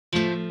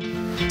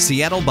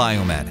Seattle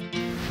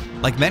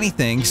BioMed. Like many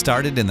things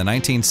started in the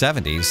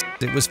 1970s,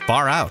 it was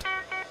far out.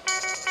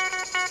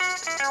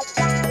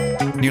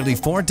 Nearly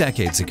 4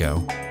 decades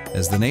ago,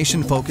 as the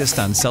nation focused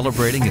on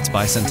celebrating its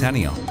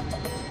bicentennial,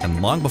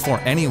 and long before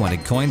anyone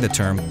had coined the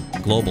term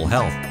global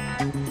health,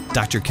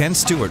 Dr. Ken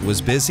Stewart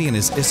was busy in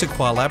his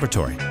Issaquah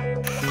laboratory,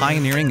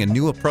 pioneering a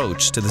new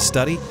approach to the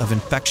study of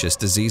infectious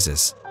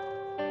diseases.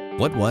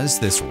 What was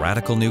this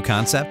radical new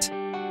concept?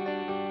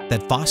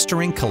 That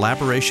fostering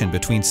collaboration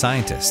between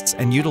scientists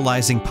and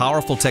utilizing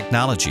powerful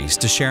technologies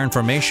to share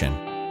information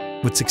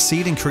would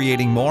succeed in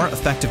creating more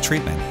effective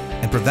treatment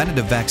and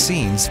preventative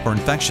vaccines for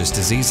infectious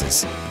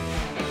diseases.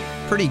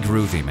 Pretty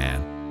groovy,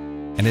 man.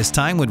 And as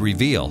time would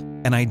reveal,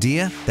 an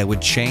idea that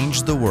would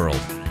change the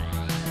world.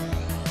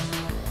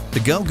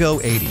 The go-go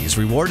 80s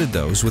rewarded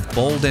those with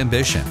bold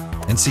ambition,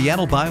 and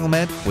Seattle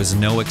BioMed was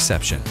no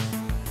exception.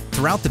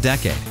 Throughout the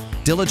decade,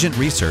 diligent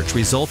research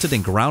resulted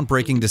in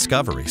groundbreaking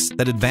discoveries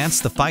that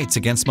advanced the fights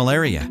against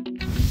malaria,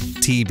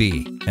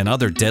 TB, and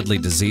other deadly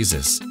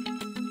diseases.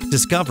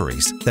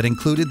 Discoveries that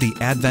included the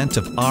advent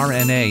of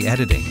RNA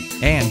editing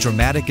and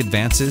dramatic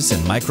advances in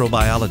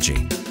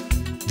microbiology.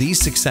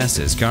 These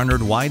successes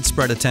garnered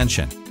widespread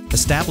attention,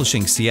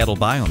 establishing Seattle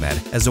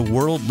BioMed as a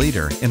world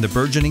leader in the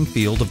burgeoning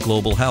field of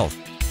global health.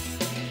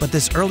 But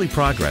this early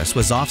progress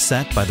was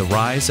offset by the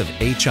rise of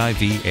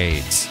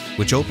HIV/AIDS,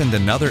 which opened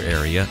another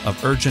area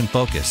of urgent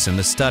focus in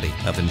the study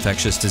of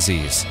infectious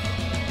disease.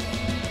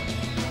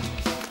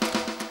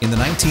 In the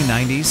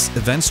 1990s,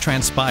 events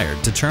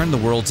transpired to turn the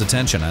world's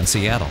attention on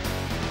Seattle.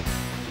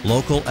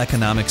 Local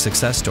economic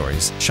success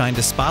stories shined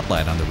a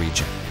spotlight on the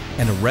region,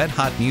 and a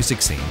red-hot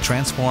music scene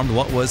transformed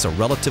what was a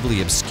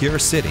relatively obscure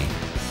city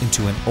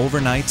into an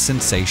overnight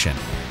sensation.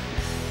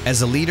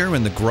 As a leader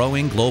in the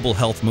growing global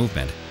health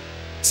movement,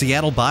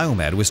 Seattle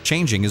BioMed was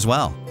changing as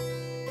well,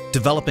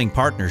 developing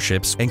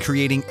partnerships and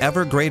creating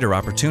ever greater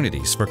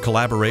opportunities for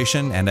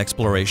collaboration and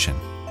exploration.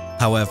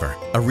 However,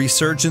 a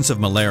resurgence of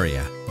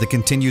malaria, the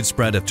continued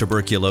spread of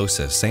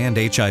tuberculosis and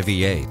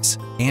HIV/AIDS,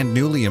 and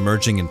newly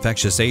emerging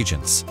infectious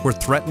agents were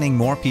threatening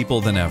more people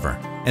than ever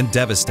and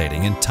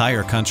devastating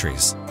entire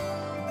countries.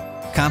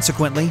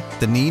 Consequently,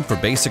 the need for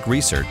basic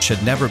research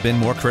had never been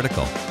more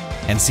critical,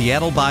 and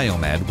Seattle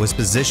BioMed was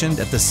positioned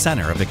at the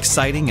center of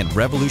exciting and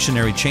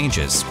revolutionary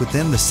changes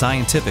within the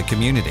scientific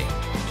community,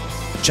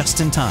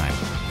 just in time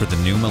for the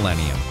new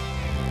millennium.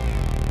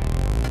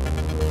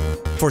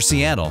 For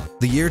Seattle,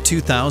 the year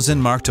 2000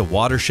 marked a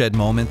watershed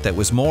moment that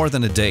was more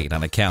than a date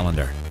on a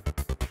calendar.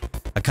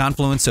 A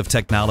confluence of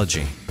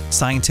technology,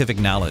 scientific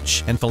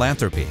knowledge, and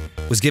philanthropy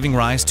was giving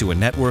rise to a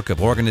network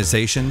of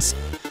organizations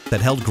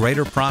that held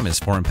greater promise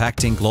for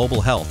impacting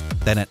global health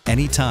than at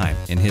any time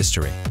in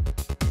history.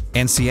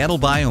 And Seattle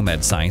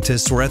BioMed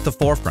scientists were at the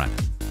forefront,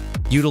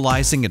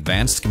 utilizing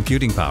advanced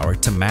computing power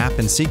to map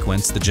and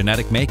sequence the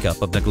genetic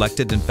makeup of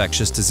neglected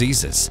infectious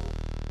diseases,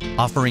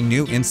 offering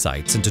new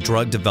insights into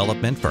drug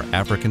development for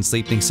African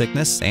sleeping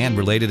sickness and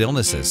related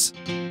illnesses.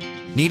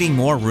 Needing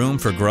more room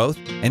for growth,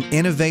 an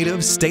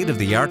innovative,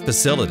 state-of-the-art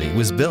facility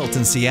was built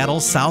in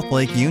Seattle's South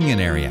Lake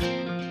Union area,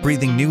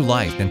 breathing new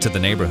life into the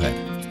neighborhood.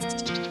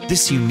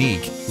 This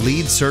unique,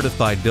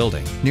 LEED-certified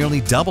building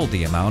nearly doubled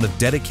the amount of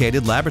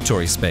dedicated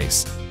laboratory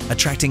space,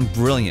 attracting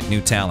brilliant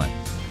new talent,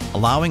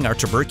 allowing our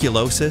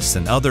tuberculosis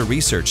and other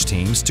research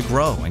teams to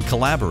grow and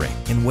collaborate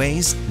in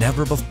ways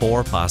never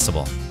before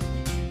possible.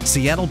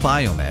 Seattle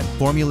BioMed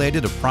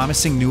formulated a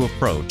promising new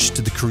approach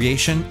to the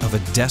creation of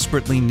a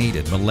desperately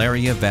needed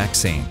malaria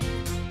vaccine.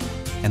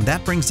 And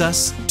that brings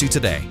us to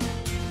today.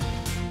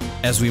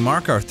 As we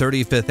mark our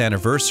 35th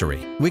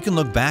anniversary, we can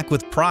look back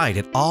with pride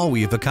at all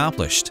we have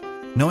accomplished,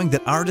 knowing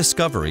that our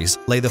discoveries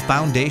lay the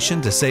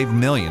foundation to save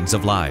millions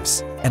of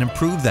lives and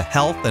improve the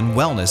health and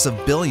wellness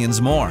of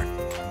billions more.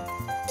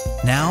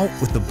 Now,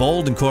 with the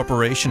bold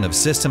incorporation of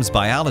systems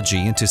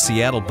biology into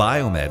Seattle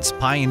BioMed's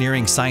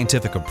pioneering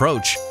scientific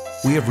approach,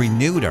 we have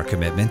renewed our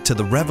commitment to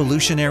the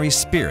revolutionary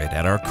spirit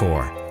at our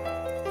core.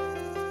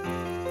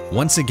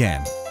 Once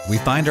again, we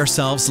find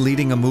ourselves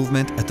leading a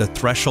movement at the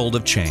threshold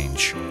of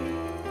change,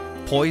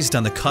 poised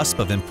on the cusp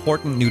of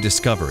important new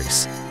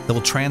discoveries that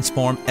will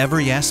transform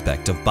every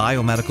aspect of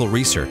biomedical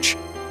research,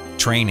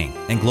 training,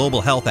 and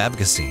global health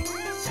advocacy.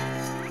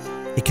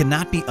 It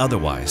cannot be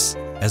otherwise,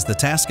 as the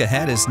task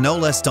ahead is no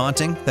less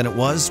daunting than it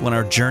was when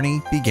our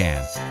journey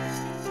began.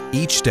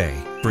 Each day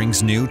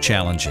brings new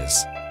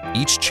challenges.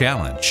 Each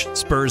challenge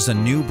spurs a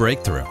new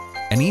breakthrough,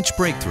 and each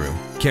breakthrough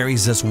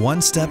carries us one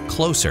step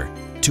closer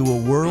to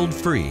a world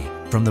free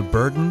from the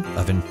burden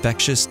of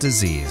infectious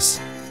disease.